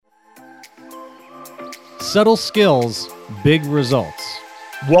Subtle skills, big results.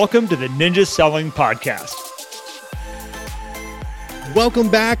 Welcome to the Ninja Selling Podcast. Welcome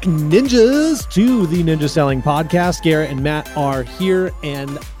back, ninjas, to the Ninja Selling Podcast. Garrett and Matt are here,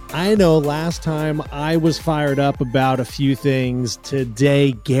 and I know last time I was fired up about a few things.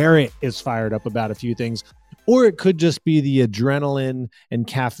 Today, Garrett is fired up about a few things. Or it could just be the adrenaline and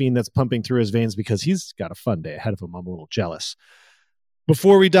caffeine that's pumping through his veins because he's got a fun day ahead of him. I'm a little jealous.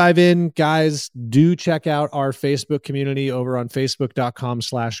 Before we dive in, guys, do check out our Facebook community over on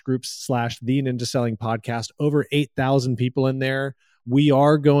facebook.com/groups/the Ninja Selling Podcast. Over 8,000 people in there. We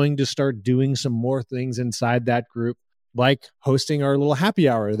are going to start doing some more things inside that group, like hosting our little happy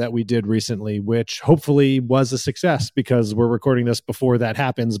hour that we did recently, which hopefully was a success because we're recording this before that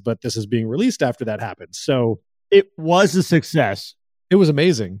happens, but this is being released after that happens. So it was a success. It was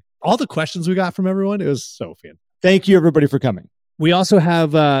amazing. All the questions we got from everyone, it was so fun. Thank you, everybody, for coming. We also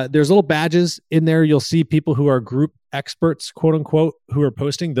have, there's little badges in there. You'll see people who are group experts, quote unquote, who are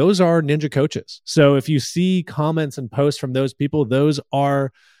posting. Those are ninja coaches. So if you see comments and posts from those people, those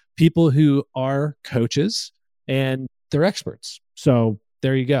are people who are coaches and they're experts. So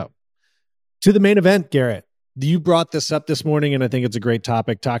there you go. To the main event, Garrett, you brought this up this morning, and I think it's a great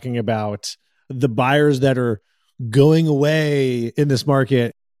topic, talking about the buyers that are going away in this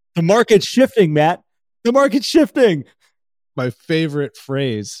market. The market's shifting, Matt. The market's shifting. My favorite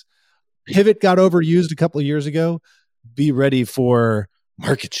phrase. Pivot got overused a couple of years ago. Be ready for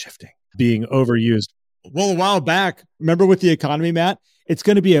market shifting being overused. Well, a while back, remember with the economy, Matt? It's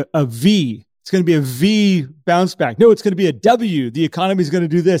going to be a V. It's going to be a V bounce back. No, it's going to be a W. The economy is going to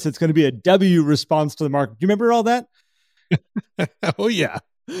do this. It's going to be a W response to the market. Do you remember all that? Oh, yeah.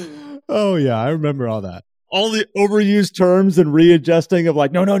 Oh, yeah. I remember all that. All the overused terms and readjusting of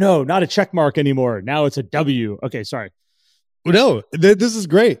like, no, not a check mark anymore. Now it's a W. Okay, sorry. No, this is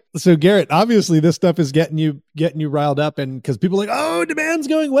great. So Garrett, obviously this stuff is getting you riled up, and because people are like, oh, demand's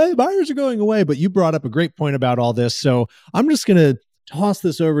going away, buyers are going away. But you brought up a great point about all this. So I'm just going to toss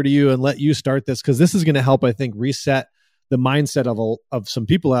this over to you and let you start this, because this is going to help, I think, reset the mindset of some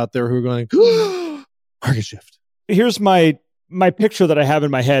people out there who are going, market shift. Here's my picture that I have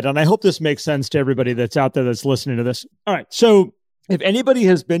in my head, and I hope this makes sense to everybody that's out there that's listening to this. All right. So if anybody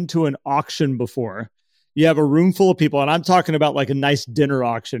has been to an auction before, you have a room full of people, and I'm talking about like a nice dinner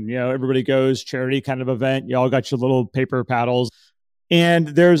auction. You know, everybody goes, charity kind of event. You all got your little paper paddles, and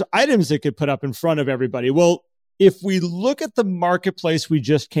there's items that get put up in front of everybody. Well, if we look at the marketplace we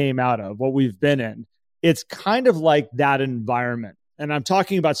just came out of, what we've been in, it's kind of like that environment. And I'm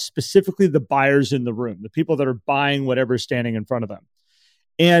talking about specifically the buyers in the room, the people that are buying whatever's standing in front of them.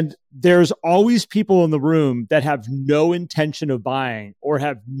 And there's always people in the room that have no intention of buying or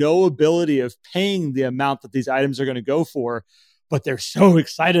have no ability of paying the amount that these items are going to go for, but they're so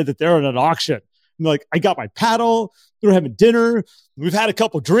excited that they're at an auction. I'm like, I got my paddle, they're having dinner, we've had a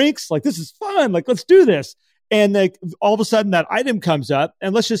couple drinks, like this is fun, like let's do this. And like all of a sudden that item comes up,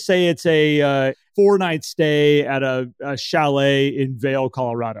 and let's just say it's a 4-night stay at a chalet in Vail,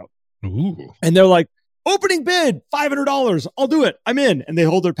 Colorado. Ooh. And they're like, opening bid, $500. I'll do it. I'm in. And they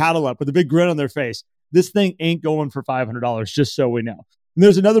hold their paddle up with a big grin on their face. This thing ain't going for $500, just so we know. And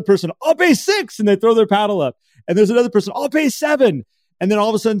there's another person, I'll pay $6,000, and they throw their paddle up. And there's another person, I'll pay $7,000. And then all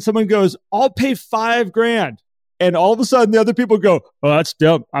of a sudden someone goes, I'll pay $5,000. And all of a sudden the other people go, oh, that's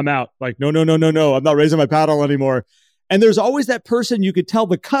dumb. I'm out. Like, no. I'm not raising my paddle anymore. And there's always that person, you could tell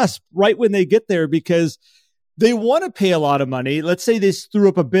the cusp right when they get there, because they want to pay a lot of money. Let's say they threw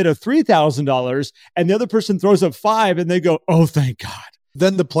up a bid of $3,000 and the other person throws up $5,000 and they go, oh, thank God.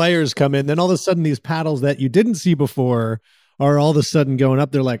 Then the players come in. Then all of a sudden these paddles that you didn't see before are all of a sudden going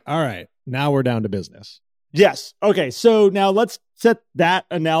up. They're like, all right, now we're down to business. Yes. Okay. So now let's set that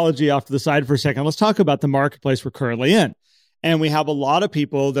analogy off to the side for a second. Let's talk about the marketplace we're currently in. And we have a lot of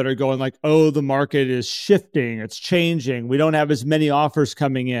people that are going like, oh, the market is shifting. It's changing. We don't have as many offers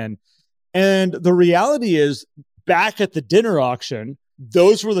coming in. And the reality is, back at the dinner auction,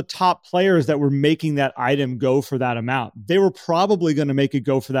 those were the top players that were making that item go for that amount. They were probably going to make it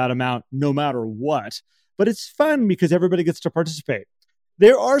go for that amount no matter what. But it's fun because everybody gets to participate.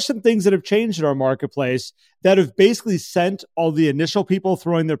 There are some things that have changed in our marketplace that have basically sent all the initial people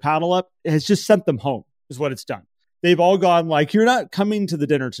throwing their paddle up, it has just sent them home, is what it's done. They've all gone like, you're not coming to the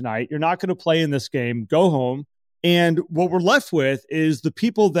dinner tonight. You're not going to play in this game. Go home. And what we're left with is the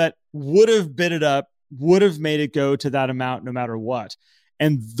people that would have bid it up, would have made it go to that amount no matter what.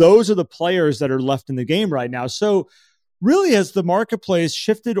 And those are the players that are left in the game right now. So really, has the marketplace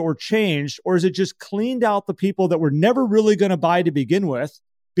shifted or changed, or is it just cleaned out the people that were never really going to buy to begin with?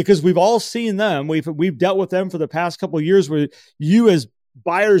 Because we've all seen them. We've dealt with them for the past couple of years, where you as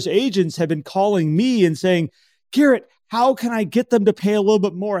buyers agents have been calling me and saying, Garrett, how can I get them to pay a little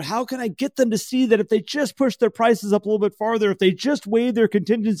bit more? How can I get them to see that if they just push their prices up a little bit farther, if they just waive their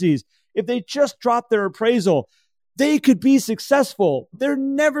contingencies, if they just drop their appraisal, they could be successful. They're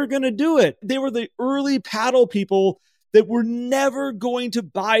never going to do it. They were the early paddle people that were never going to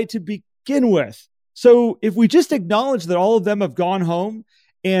buy to begin with. So if we just acknowledge that all of them have gone home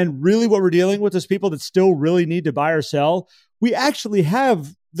and really what we're dealing with is people that still really need to buy or sell, we actually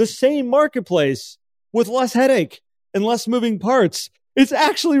have the same marketplace with less headache and less moving parts. It's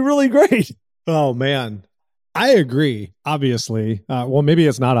actually really great. Oh, man. I agree, obviously. Well, maybe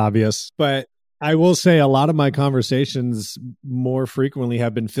it's not obvious, but I will say a lot of my conversations more frequently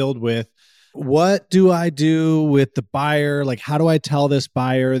have been filled with, what do I do with the buyer? Like, how do I tell this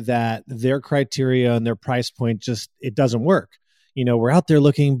buyer that their criteria and their price point just, it doesn't work? We're out there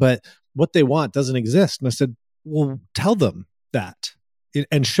looking, but what they want doesn't exist. And I said, well, tell them that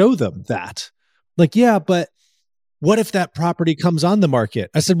and show them that. Like, yeah, but what if that property comes on the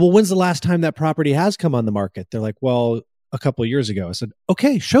market? I said, well, when's the last time that property has come on the market? They're like, well, a couple of years ago. I said,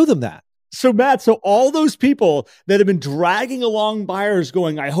 okay, show them that. So Matt, all those people that have been dragging along buyers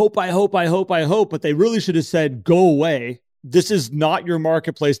going, I hope, but they really should have said, go away. This is not your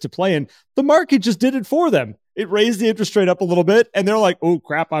marketplace to play in. The market just did it for them. It raised the interest rate up a little bit and they're like, oh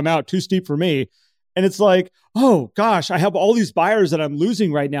crap, I'm out, too steep for me. And it's like, oh gosh, I have all these buyers that I'm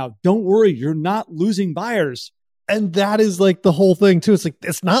losing right now. Don't worry, you're not losing buyers. And that is like the whole thing too. It's like,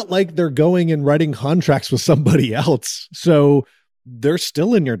 it's not like they're going and writing contracts with somebody else. So they're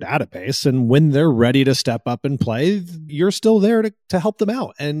still in your database. And when they're ready to step up and play, you're still there to help them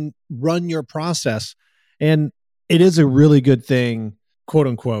out and run your process. And it is a really good thing, quote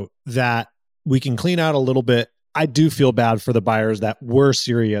unquote, that we can clean out a little bit. I do feel bad for the buyers that were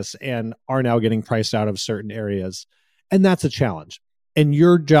serious and are now getting priced out of certain areas. And that's a challenge. And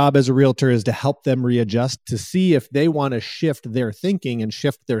your job as a realtor is to help them readjust to see if they want to shift their thinking and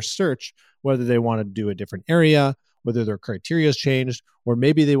shift their search, whether they want to do a different area, whether their criteria has changed, or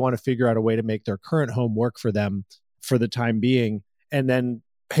maybe they want to figure out a way to make their current home work for them for the time being. And then,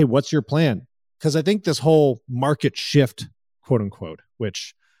 hey, what's your plan? Because I think this whole market shift, quote unquote,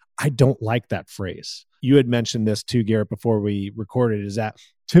 which I don't like that phrase. You had mentioned this too, Garrett, before we recorded, is that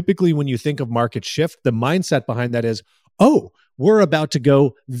typically when you think of market shift, the mindset behind that is, oh, we're about to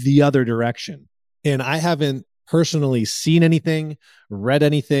go the other direction. And I haven't personally seen anything, read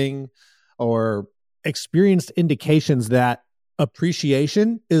anything, or experienced indications that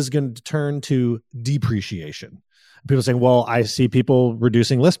appreciation is going to turn to depreciation. People saying, well, I see people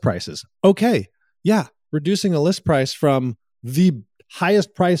reducing list prices. Okay, yeah, reducing a list price from the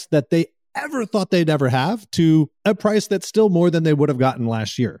highest price that they ever thought they'd ever have to a price that's still more than they would have gotten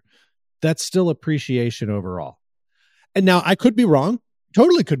last year. That's still appreciation overall. And now I could be wrong,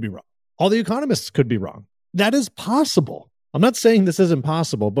 totally could be wrong. All the economists could be wrong. That is possible. I'm not saying this isn't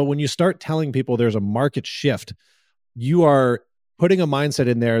possible, but when you start telling people there's a market shift, you are putting a mindset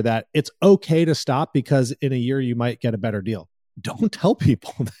in there that it's okay to stop because in a year you might get a better deal. Don't tell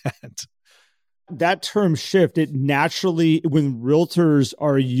people that. That term shift, it naturally, when realtors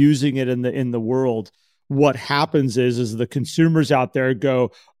are using it in the world, what happens is the consumers out there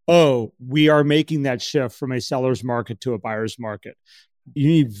go, oh, we are making that shift from a seller's market to a buyer's market. You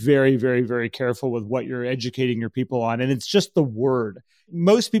need very, very, very careful with what you're educating your people on. And it's just the word.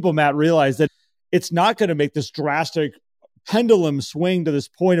 Most people, Matt, realize that it's not going to make this drastic pendulum swing to this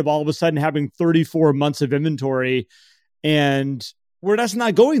point of all of a sudden having 34 months of inventory. And we're just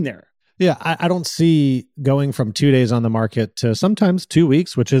not going there. Yeah, I don't see going from 2 days on the market to sometimes 2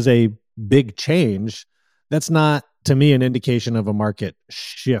 weeks, which is a big change. That's not, to me, an indication of a market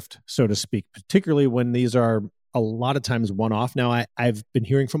shift, so to speak, particularly when these are a lot of times one-off. Now, I've been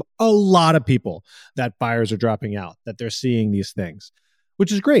hearing from a lot of people that buyers are dropping out, that they're seeing these things,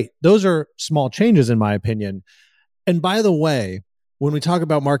 which is great. Those are small changes, in my opinion. And by the way, when we talk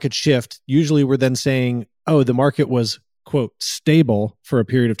about market shift, usually we're then saying, oh, the market was, quote, stable for a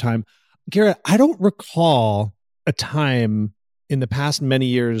period of time. Garrett, I don't recall a time in the past many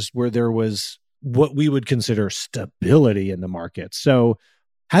years where there was what we would consider stability in the market. So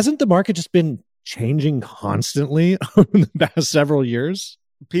hasn't the market just been changing constantly over the past several years?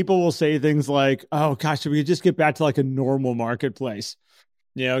 People will say things like, oh gosh, if we could just get back to like a normal marketplace.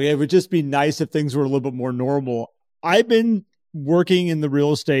 It would just be nice if things were a little bit more normal. I've been working in the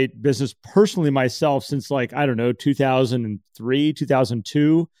real estate business personally myself since 2003,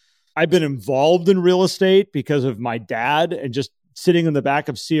 2002. I've been involved in real estate because of my dad and just sitting in the back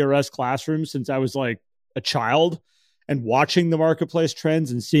of CRS classrooms since I was like a child and watching the marketplace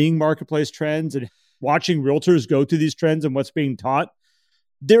trends and seeing marketplace trends and watching realtors go through these trends and what's being taught.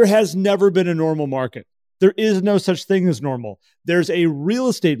 There has never been a normal market. There is no such thing as normal. There's a real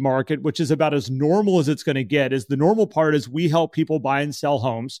estate market, which is about as normal as it's going to get. Is the normal part is we help people buy and sell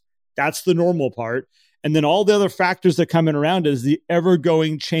homes. That's the normal part. And then all the other factors that come in around is the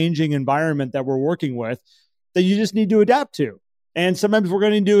ever-going, changing environment that we're working with that you just need to adapt to. And sometimes we're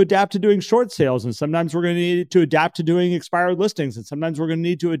going to need to adapt to doing short sales. And sometimes we're going to need to adapt to doing expired listings. And sometimes we're going to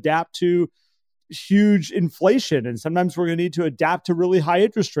need to adapt to huge inflation. And sometimes we're going to need to adapt to really high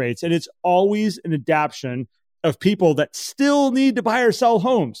interest rates. And it's always an adaptation of people that still need to buy or sell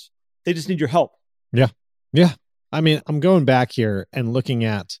homes. They just need your help. Yeah. Yeah. I mean, I'm going back here and looking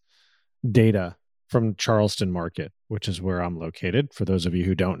at data from Charleston market, which is where I'm located, for those of you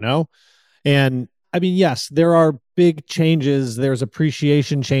who don't know. And I mean, yes, there are big changes. There's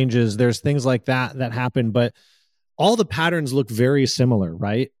appreciation changes. There's things like that happen, but all the patterns look very similar,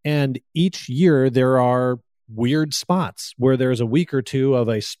 right? And each year there are weird spots where there's a week or two of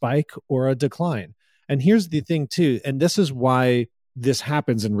a spike or a decline. And here's the thing too, and this is why this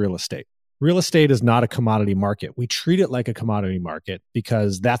happens in real estate. Real estate is not a commodity market. We treat it like a commodity market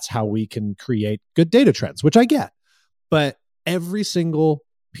because that's how we can create good data trends, which I get. But every single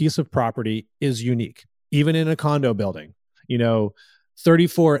piece of property is unique, even in a condo building.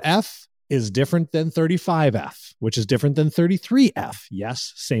 34F is different than 35F, which is different than 33F.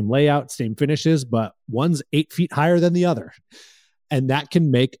 Yes, same layout, same finishes, but one's 8 feet higher than the other. And that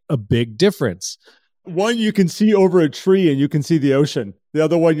can make a big difference. One you can see over a tree and you can see the ocean. The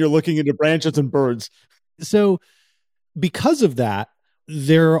other one, you're looking into branches and birds. So because of that,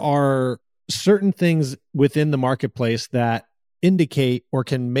 there are certain things within the marketplace that indicate or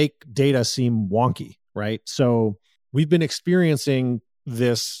can make data seem wonky, right? So we've been experiencing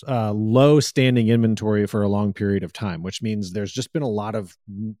this low standing inventory for a long period of time, which means there's just been a lot of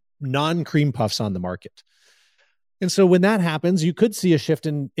non-cream puffs on the market. And so when that happens, you could see a shift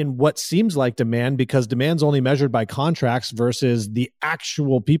in what seems like demand, because demand's only measured by contracts versus the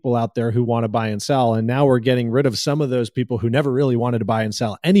actual people out there who want to buy and sell. And now we're getting rid of some of those people who never really wanted to buy and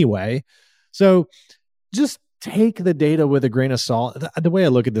sell anyway. So just take the data with a grain of salt. The way I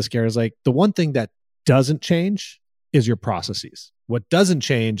look at this, Garrett, is like the one thing that doesn't change is your processes. What doesn't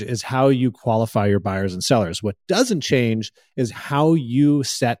change is how you qualify your buyers and sellers. What doesn't change is how you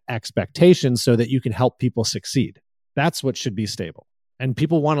set expectations so that you can help people succeed. That's what should be stable. And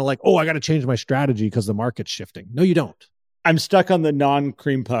people want to I got to change my strategy because the market's shifting. No, you don't. I'm stuck on the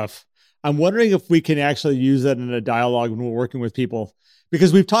non-cream puff. I'm wondering if we can actually use that in a dialogue when we're working with people,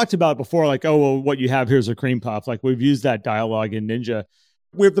 because we've talked about before, what you have here is a cream puff. We've used that dialogue in Ninja.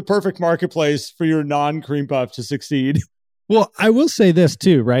 We have the perfect marketplace for your non-cream puff to succeed. Well, I will say this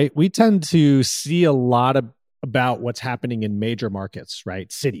too, right? We tend to see a lot about what's happening in major markets,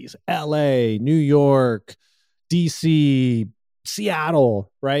 right? Cities, LA, New York, DC,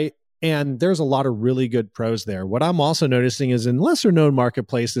 Seattle, right? And there's a lot of really good pros there. What I'm also noticing is in lesser known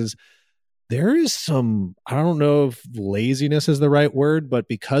marketplaces, there is some, I don't know if laziness is the right word, but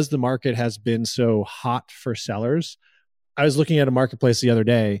because the market has been so hot for sellers, I was looking at a marketplace the other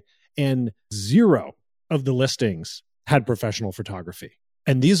day and 0 of the listings had professional photography.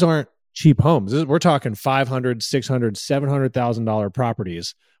 And these aren't cheap homes. We're talking $500,000, $600,000, $700,000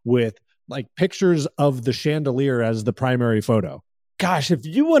 properties with pictures of the chandelier as the primary photo. Gosh, if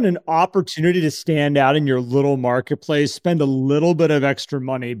you want an opportunity to stand out in your little marketplace, spend a little bit of extra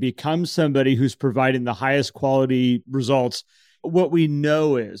money, become somebody who's providing the highest quality results. What we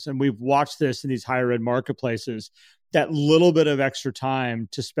know is, and we've watched this in these higher ed marketplaces, that little bit of extra time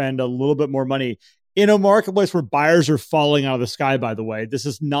to spend a little bit more money in a marketplace where buyers are falling out of the sky, by the way. This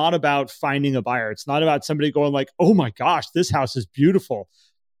is not about finding a buyer. It's not about somebody going oh my gosh, this house is beautiful.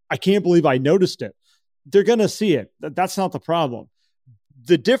 I can't believe I noticed it. They're going to see it. That's not the problem.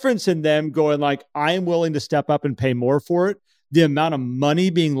 The difference in them going I am willing to step up and pay more for it, the amount of money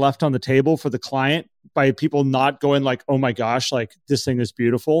being left on the table for the client by people not going oh my gosh, this thing is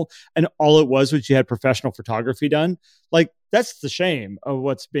beautiful. And all it was you had professional photography done. That's the shame of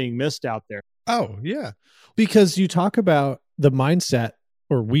what's being missed out there. Oh, yeah. Because you talk about the mindset,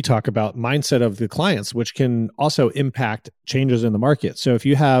 or we talk about mindset of the clients, which can also impact changes in the market. So if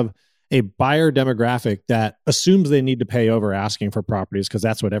you have a buyer demographic that assumes they need to pay over asking for properties because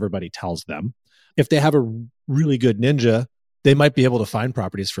that's what everybody tells them, if they have a really good ninja, they might be able to find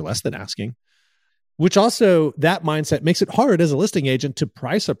properties for less than asking, which also that mindset makes it hard as a listing agent to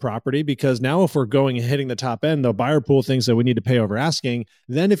price a property, because now if we're going and hitting the top end, the buyer pool thinks that we need to pay over asking.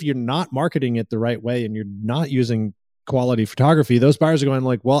 Then if you're not marketing it the right way and you're not using quality photography, those buyers are going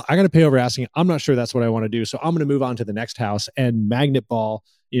like, well, I got to pay over asking. I'm not sure that's what I want to do. So I'm going to move on to the next house. And magnet ball,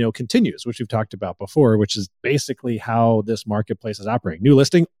 continues, which we've talked about before, which is basically how this marketplace is operating. New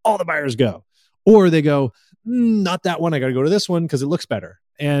listing, all the buyers go. Or they go, not that one. I got to go to this one because it looks better.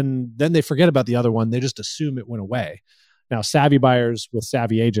 And then they forget about the other one. They just assume it went away. Now, savvy buyers with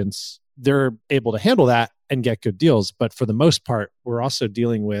savvy agents, they're able to handle that and get good deals. But for the most part, we're also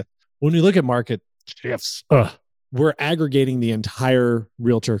dealing with, when we look at market shifts, we're aggregating the entire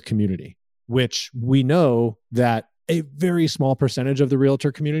realtor community, which we know that a very small percentage of the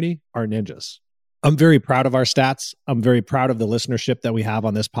realtor community are ninjas. I'm very proud of our stats. I'm very proud of the listenership that we have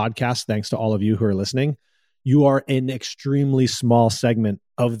on this podcast. Thanks to all of you who are listening. You are an extremely small segment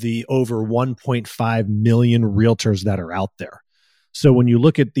of the over 1.5 million realtors that are out there. So when you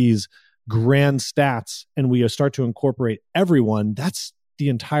look at these grand stats and we start to incorporate everyone, that's the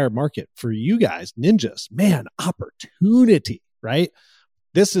entire market for you guys, ninjas. Man, opportunity, right?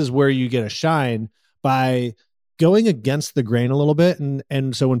 This is where you get a shine by going against the grain a little bit.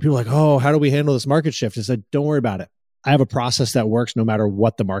 And so when people are like, oh, how do we handle this market shift? I said, don't worry about it. I have a process that works no matter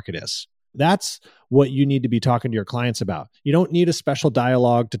what the market is. That's what you need to be talking to your clients about. You don't need a special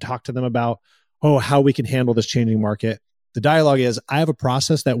dialogue to talk to them about, how we can handle this changing market. The dialogue is, I have a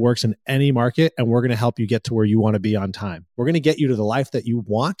process that works in any market, and we're going to help you get to where you want to be on time. We're going to get you to the life that you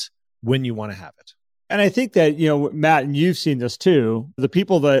want when you want to have it. And I think that, Matt, and you've seen this too, the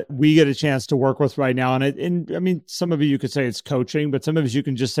people that we get a chance to work with right now, and I mean, some of you could say it's coaching, but some of you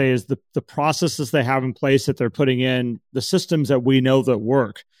can just say is the processes they have in place that they're putting in, the systems that we know that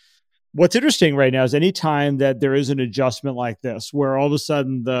work. What's interesting right now is anytime that there is an adjustment like this, where all of a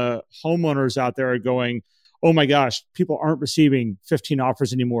sudden the homeowners out there are going, oh my gosh, people aren't receiving 15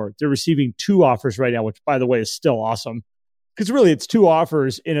 offers anymore. They're receiving 2 offers right now, which by the way is still awesome. Because really it's 2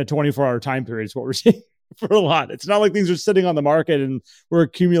 offers in a 24-hour time period is what we're seeing for a lot. It's not like things are sitting on the market and we're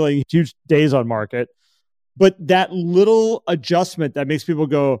accumulating huge days on market. But that little adjustment that makes people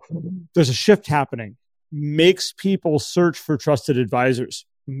go, there's a shift happening, makes people search for trusted advisors,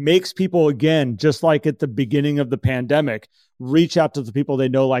 makes people, again, just like at the beginning of the pandemic, reach out to the people they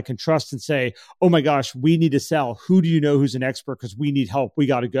know, like, and trust and say, oh my gosh, we need to sell. Who do you know who's an expert? Because we need help. We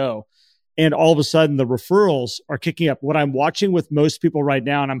got to go. And all of a sudden, the referrals are kicking up. What I'm watching with most people right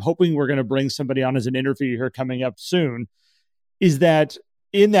now, and I'm hoping we're going to bring somebody on as an interview here coming up soon, is that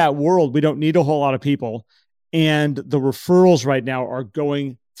in that world, we don't need a whole lot of people. And the referrals right now are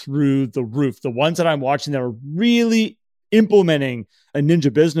going through the roof. The ones that I'm watching that are really implementing a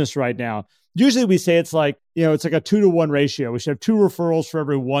ninja business right now. Usually we say it's like, it's like a 2-to-1 ratio. We should have 2 referrals for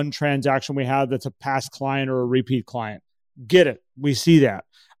every 1 transaction we have that's a past client or a repeat client. Get it. We see that.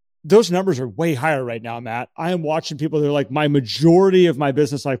 Those numbers are way higher right now, Matt. I am watching people that are like, my majority of my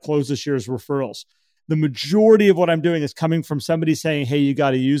business I've closed this year is referrals. The majority of what I'm doing is coming from somebody saying, hey, you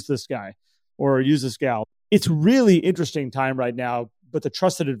got to use this guy or use this gal. It's really interesting time right now, but the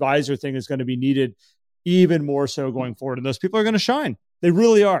trusted advisor thing is going to be needed even more so going forward. And those people are going to shine. They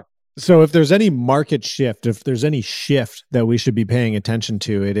really are. So if there's any market shift, if there's any shift that we should be paying attention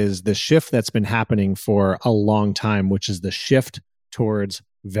to, it is the shift that's been happening for a long time, which is the shift towards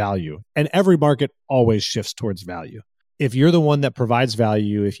value. And every market always shifts towards value. If you're the one that provides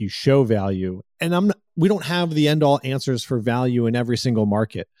value, if you show value, and we don't have the end all answers for value in every single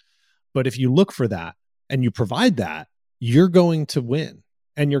market, but if you look for that and you provide that, you're going to win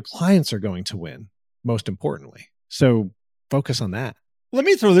and your clients are going to win, most importantly. So focus on that. Let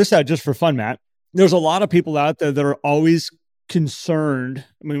me throw this out just for fun, Matt. There's a lot of people out there that are always concerned.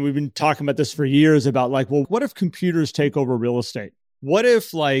 I mean, we've been talking about this for years about like, well, what if computers take over real estate? What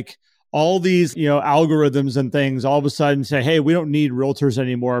if like all these, algorithms and things all of a sudden say, hey, we don't need realtors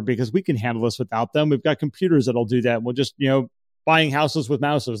anymore because we can handle this without them. We've got computers that'll do that. We'll just, buying houses with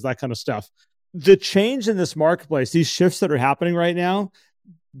mouses, that kind of stuff. The change in this marketplace, these shifts that are happening right now,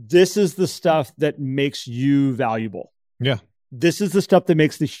 this is the stuff that makes you valuable. Yeah. This is the stuff that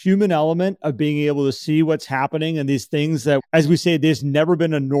makes the human element of being able to see what's happening and these things that, as we say, there's never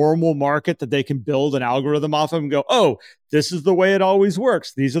been a normal market that they can build an algorithm off of and go, oh, this is the way it always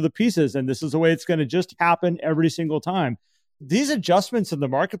works. These are the pieces, and this is the way it's going to just happen every single time. These adjustments in the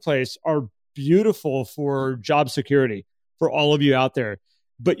marketplace are beautiful for job security for all of you out there.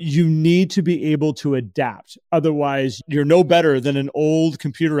 But you need to be able to adapt. Otherwise, you're no better than an old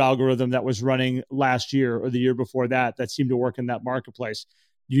computer algorithm that was running last year or the year before that seemed to work in that marketplace.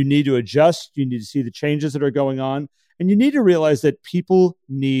 You need to adjust. You need to see the changes that are going on. And you need to realize that people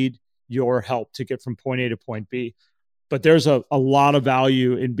need your help to get from point A to point B. But there's a lot of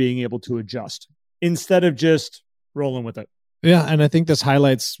value in being able to adjust instead of just rolling with it. Yeah. And I think this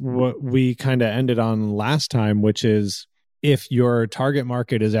highlights what we kind of ended on last time, which is if your target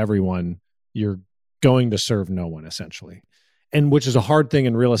market is everyone, you're going to serve no one essentially. And which is a hard thing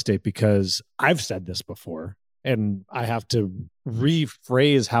in real estate because I've said this before and I have to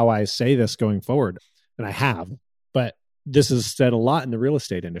rephrase how I say this going forward. And I have, but this is said a lot in the real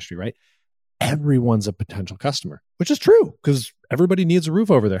estate industry, right? Everyone's a potential customer, which is true because everybody needs a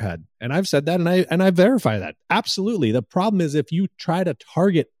roof over their head. And I've said that and I verify that. Absolutely. The problem is if you try to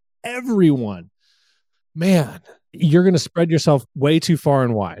target everyone, man, you're going to spread yourself way too far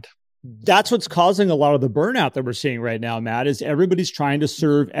and wide. That's what's causing a lot of the burnout that we're seeing right now, Matt, is everybody's trying to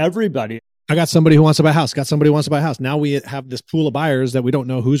serve everybody. I got somebody who wants to buy a house, got somebody who wants to buy a house. Now we have this pool of buyers that we don't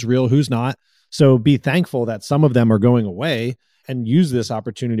know who's real, who's not. So be thankful that some of them are going away and use this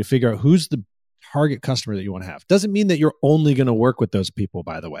opportunity to figure out who's the target customer that you want to have. Doesn't mean that you're only going to work with those people,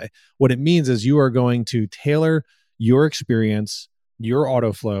 by the way. What it means is you are going to tailor your experience, your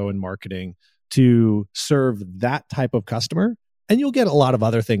auto flow and marketing to serve that type of customer. And you'll get a lot of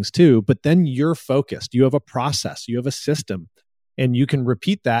other things too, but then you're focused. You have a process, you have a system, and you can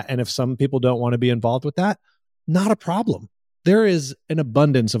repeat that. And if some people don't want to be involved with that, not a problem. There is an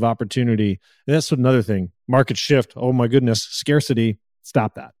abundance of opportunity. And that's another thing. Market shift. Oh my goodness. Scarcity.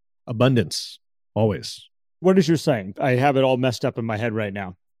 Stop that. Abundance. Always. What is your saying? I have it all messed up in my head right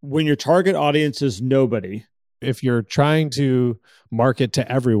now. When your target audience is nobody. If you're trying to market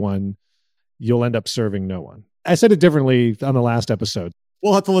to everyone, you'll end up serving no one. I said it differently on the last episode.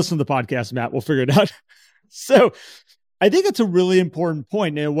 We'll have to listen to the podcast, Matt. We'll figure it out. So I think it's a really important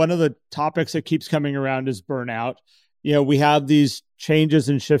point. And one of the topics that keeps coming around is burnout. We have these changes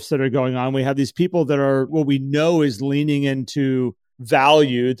and shifts that are going on. We have these people that are what we know is leaning into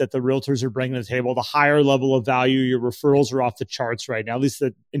value that the realtors are bringing to the table, the higher level of value. Your referrals are off the charts right now, at least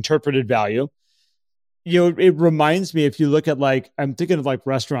the interpreted value. It reminds me, if you look at I'm thinking of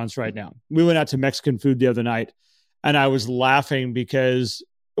restaurants right now. We went out to Mexican food the other night and I was laughing because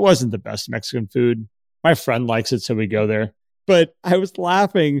it wasn't the best Mexican food. My friend likes it, so we go there. But I was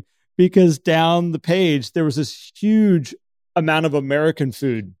laughing because down the page, there was this huge amount of American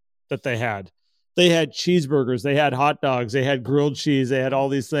food that they had. They had cheeseburgers, they had hot dogs, they had grilled cheese, they had all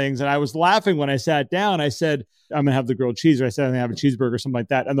these things. And I was laughing when I sat down. I said, I'm going to have the grilled cheese, or I said, I'm going to have a cheeseburger, something like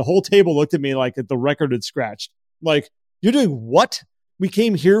that. And the whole table looked at me like the record had scratched. Like, you're doing what? We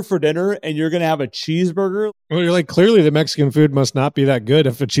came here for dinner and you're going to have a cheeseburger? Well, you're like, clearly the Mexican food must not be that good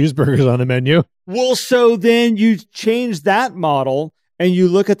if a cheeseburger's on the menu. Well, so then you change that model and you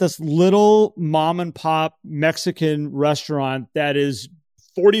look at this little mom and pop Mexican restaurant that is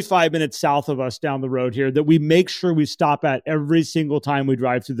 45 minutes south of us down the road here that we make sure we stop at every single time we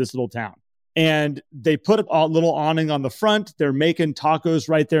drive through this little town. And they put a little awning on the front. They're making tacos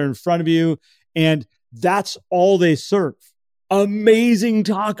right there in front of you. And that's all they serve. Amazing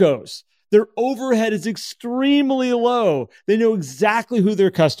tacos. Their overhead is extremely low. They know exactly who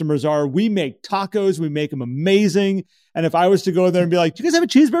their customers are. We make tacos. We make them amazing. And if I was to go there and be like, do you guys have a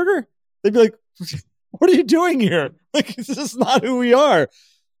cheeseburger? They'd be like, what are you doing here? Like, this is not who we are.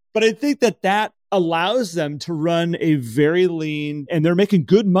 But I think that allows them to run a very lean, and they're making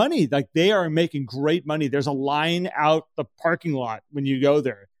good money. Like, they are making great money. There's a line out the parking lot when you go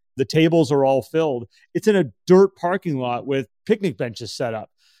there. The tables are all filled. It's in a dirt parking lot with picnic benches set up.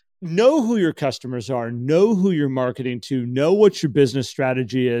 Know who your customers are. Know who you're marketing to. Know what your business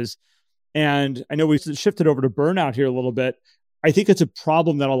strategy is. And I know we shifted over to burnout here a little bit. I think it's a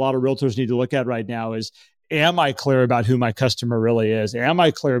problem that a lot of realtors need to look at right now is, am I clear about who my customer really is? Am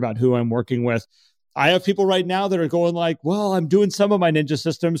I clear about who I'm working with? I have people right now that are going like, well, I'm doing some of my ninja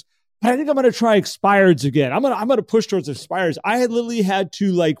systems, but I think I'm going to try expireds again. I'm going to push towards expireds. I had literally had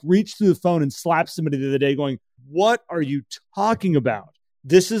to reach through the phone and slap somebody the other day going, what are you talking about?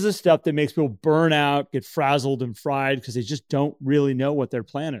 This is the stuff that makes people burn out, get frazzled and fried because they just don't really know what their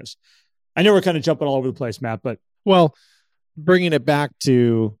plan is. I know we're kind of jumping all over the place, Matt, but. Well, bringing it back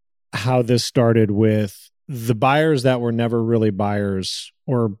to how this started with the buyers that were never really buyers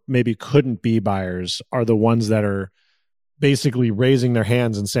or maybe couldn't be buyers are the ones that are basically raising their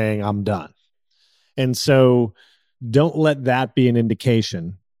hands and saying, I'm done. And so don't let that be an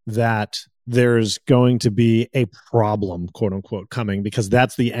indication that there's going to be a problem, quote unquote, coming, because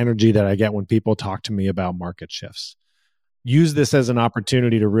that's the energy that I get when people talk to me about market shifts. Use this as an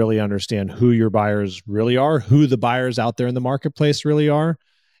opportunity to really understand who your buyers really are, who the buyers out there in the marketplace really are,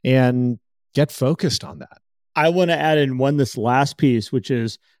 and get focused on that. I want to add in this last piece, which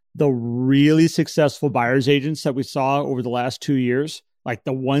is the really successful buyer's agents that we saw over the last 2 years, like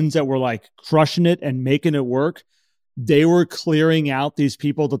the ones that were crushing it and making it work. They were clearing out these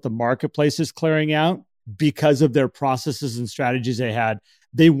people that the marketplace is clearing out. because of their processes and strategies they had.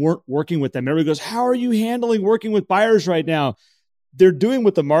 They weren't working with them. Everybody goes, how are you handling working with buyers right now? They're doing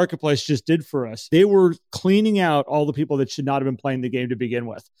what the marketplace just did for us. They were cleaning out all the people that should not have been playing the game to begin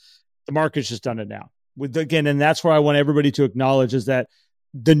with. The market's just done it now. And that's where I want everybody to acknowledge is that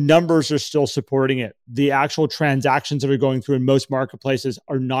the numbers are still supporting it. The actual transactions that are going through in most marketplaces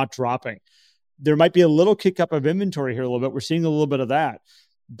are not dropping. There might be a little kick up of inventory here a little bit. We're seeing a little bit of that.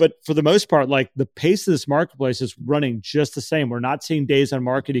 But for the most part, like the pace of this marketplace is running just the same. We're not seeing days on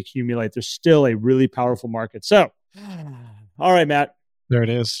market accumulate. There's still a really powerful market. So, all right, Matt. There it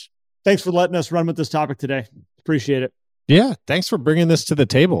is. Thanks for letting us run with this topic today. Appreciate it. Yeah. Thanks for bringing this to the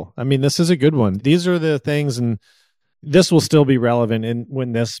table. I mean, this is a good one. These are the things, and this will still be relevant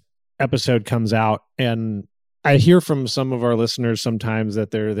when this episode comes out. And I hear from some of our listeners sometimes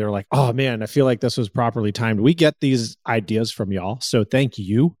that they're like, oh man, I feel like this was properly timed. We get these ideas from y'all. So thank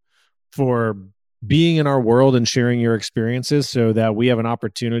you for being in our world and sharing your experiences so that we have an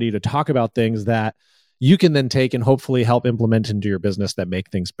opportunity to talk about things that you can then take and hopefully help implement into your business that make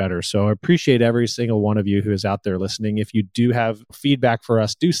things better. So I appreciate every single one of you who is out there listening. If you do have feedback for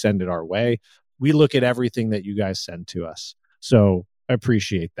us, do send it our way. We look at everything that you guys send to us. So I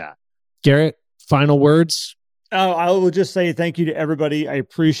appreciate that. Garrett, final words? I will just say thank you to everybody. I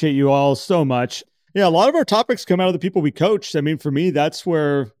appreciate you all so much. Yeah, a lot of our topics come out of the people we coach. I mean, for me, that's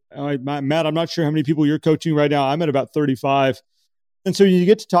where, Matt, I'm not sure how many people you're coaching right now. I'm at about 35. And so you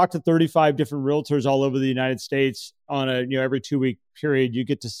get to talk to 35 different realtors all over the United States on a, every 2-week period. You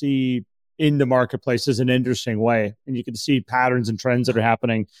get to see in the marketplaces in an interesting way. And you get to see patterns and trends that are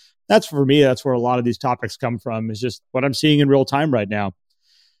happening. That's for me, that's where a lot of these topics come from, is just what I'm seeing in real time right now.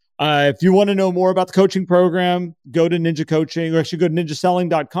 If you want to know more about the coaching program, go to Ninja Coaching, or actually go to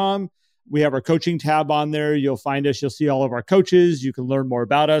ninjaselling.com. We have our coaching tab on there. You'll find us. You'll see all of our coaches. You can learn more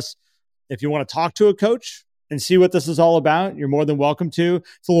about us. If you want to talk to a coach and see what this is all about, you're more than welcome to.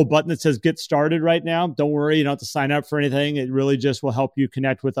 It's a little button that says get started right now. Don't worry. You don't have to sign up for anything. It really just will help you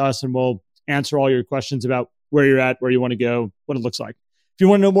connect with us, and we'll answer all your questions about where you're at, where you want to go, what it looks like. If you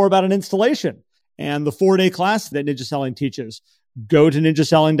want to know more about an installation and the 4-day class that Ninja Selling teaches, go to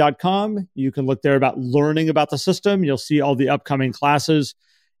ninjaselling.com. You can look there about learning about the system. You'll see all the upcoming classes.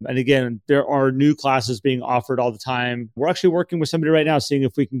 And again, there are new classes being offered all the time. We're actually working with somebody right now, seeing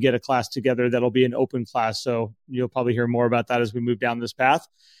if we can get a class together that'll be an open class. So you'll probably hear more about that as we move down this path.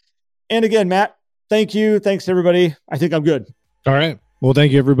 And again, Matt, thank you. Thanks to everybody. I think I'm good. All right. Well,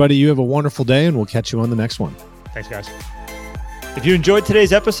 thank you, everybody. You have a wonderful day, and we'll catch you on the next one. Thanks, guys. If you enjoyed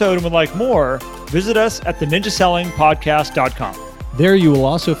today's episode and would like more, visit us at theninjasellingpodcast.com. There you will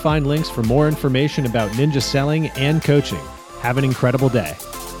also find links for more information about ninja selling and coaching. Have an incredible day.